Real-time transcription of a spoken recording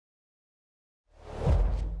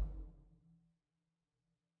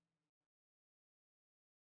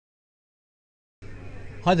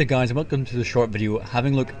Hi there guys, and welcome to the short video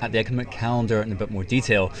having a look at the economic calendar in a bit more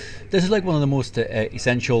detail. This is like one of the most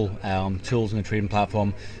essential tools in the trading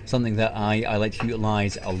platform, something that I like to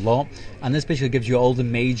utilize a lot, and this basically gives you all the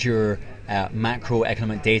major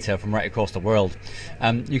macroeconomic data from right across the world.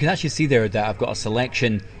 You can actually see there that I've got a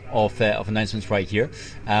selection of announcements right here,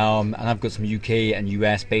 and I've got some UK and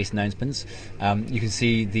US based announcements. You can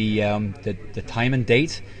see the time and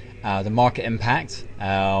date, the market impact,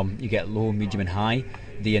 you get low, medium and high,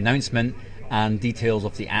 the announcement, and details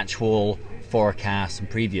of the actual forecast and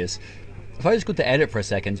previous. If I just go to edit for a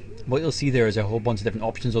second, what you'll see there is a whole bunch of different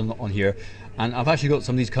options on here, and I've actually got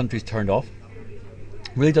some of these countries turned off.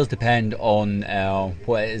 Really does depend on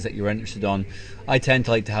what it is that you're interested on. I tend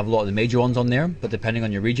to like to have a lot of the major ones on there, but depending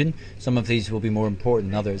on your region, some of these will be more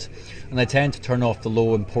important than others. And I tend to turn off the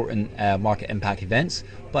low important market impact events,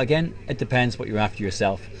 but again, it depends what you're after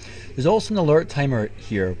yourself. There's also an alert timer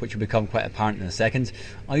here, which will become quite apparent in a second.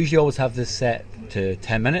 I usually always have this set to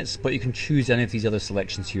 10 minutes, but you can choose any of these other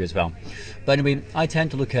selections here as well. But anyway, I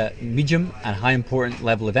tend to look at medium and high important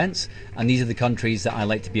level events, and these are the countries that I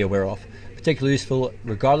like to be aware of. Particularly useful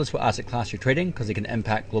regardless what asset class you're trading, because they can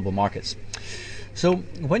impact global markets. So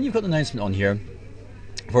when you've got the announcement on here,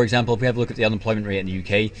 for example, if we have a look at the unemployment rate in the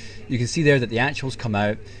UK, you can see there that the actuals come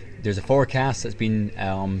out. There's a forecast that's been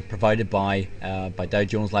provided by Dow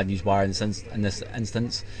Jones Live Newswire in this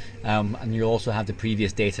instance, and you'll also have the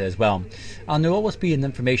previous data as well. And there'll always be an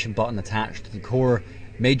information button attached to the core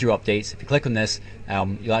major updates. If you click on this,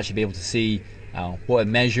 you'll actually be able to see what it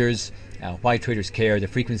measures, why traders care, the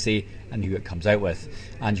frequency, and who it comes out with.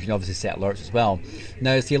 And you can obviously set alerts as well.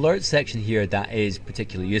 Now it's the alert section here that is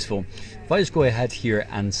particularly useful. If I just go ahead here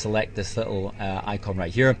and select this little icon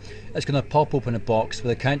right here, it's going to pop open a box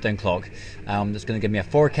with a countdown clock. That's going to give me a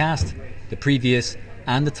forecast, the previous,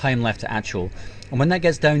 and the time left to actual. And when that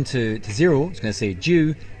gets down to 0, it's going to say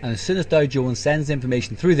due, and as soon as Dow Jones sends the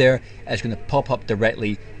information through there, it's going to pop up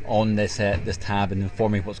directly on this tab and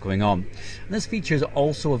informing what's going on. And this feature is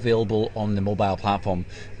also available on the mobile platform,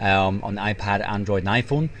 on the iPad, Android and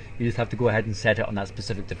iPhone. You just have to go ahead and set it on that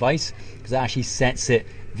specific device, because it actually sets it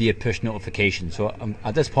via push notification. So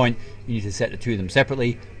at this point you need to set the two of them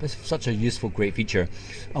separately, but it's such a useful, great feature.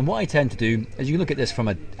 And what I tend to do is you look at this from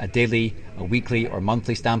a daily, a weekly or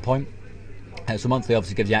monthly standpoint. So monthly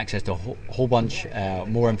obviously gives you access to a whole bunch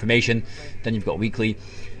more information than you've got weekly.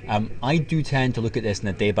 I do tend to look at this on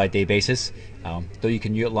a day-by-day basis, though you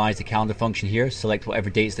can utilize the calendar function here, select whatever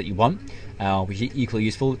dates that you want, which is equally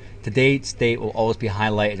useful. Today's date will always be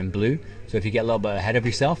highlighted in blue, so if you get a little bit ahead of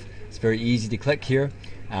yourself, it's very easy to click here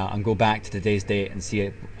and go back to today's date and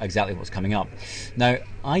see exactly what's coming up. Now,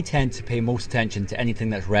 I tend to pay most attention to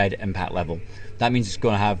anything that's red impact level. That means it's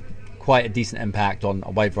going to have quite a decent impact on a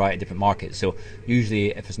wide variety of different markets. So usually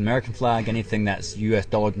if it's an American flag, anything that's US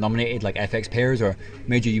dollar denominated like FX pairs or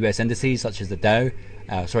major US indices such as the the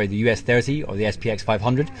US 30 or the SPX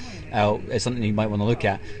 500 is something you might want to look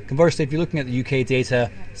at. Conversely, if you're looking at the UK data,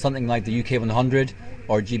 something like the UK 100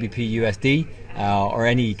 or GBP USD or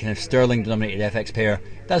any kind of sterling denominated FX pair,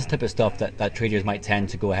 that's the type of stuff that traders might tend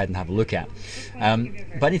to go ahead and have a look at.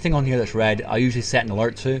 But anything on here that's red, I usually set an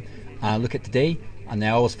alert to, look at today, and then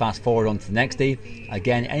I always fast forward on to the next day.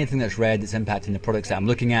 Again, anything that's red that's impacting the products that I'm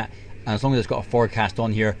looking at, and as long as it's got a forecast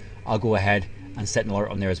on here, I'll go ahead and set an alert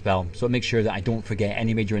on there as well. So it makes sure that I don't forget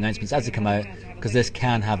any major announcements as they come out, because this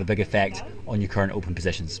can have a big effect on your current open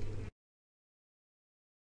positions.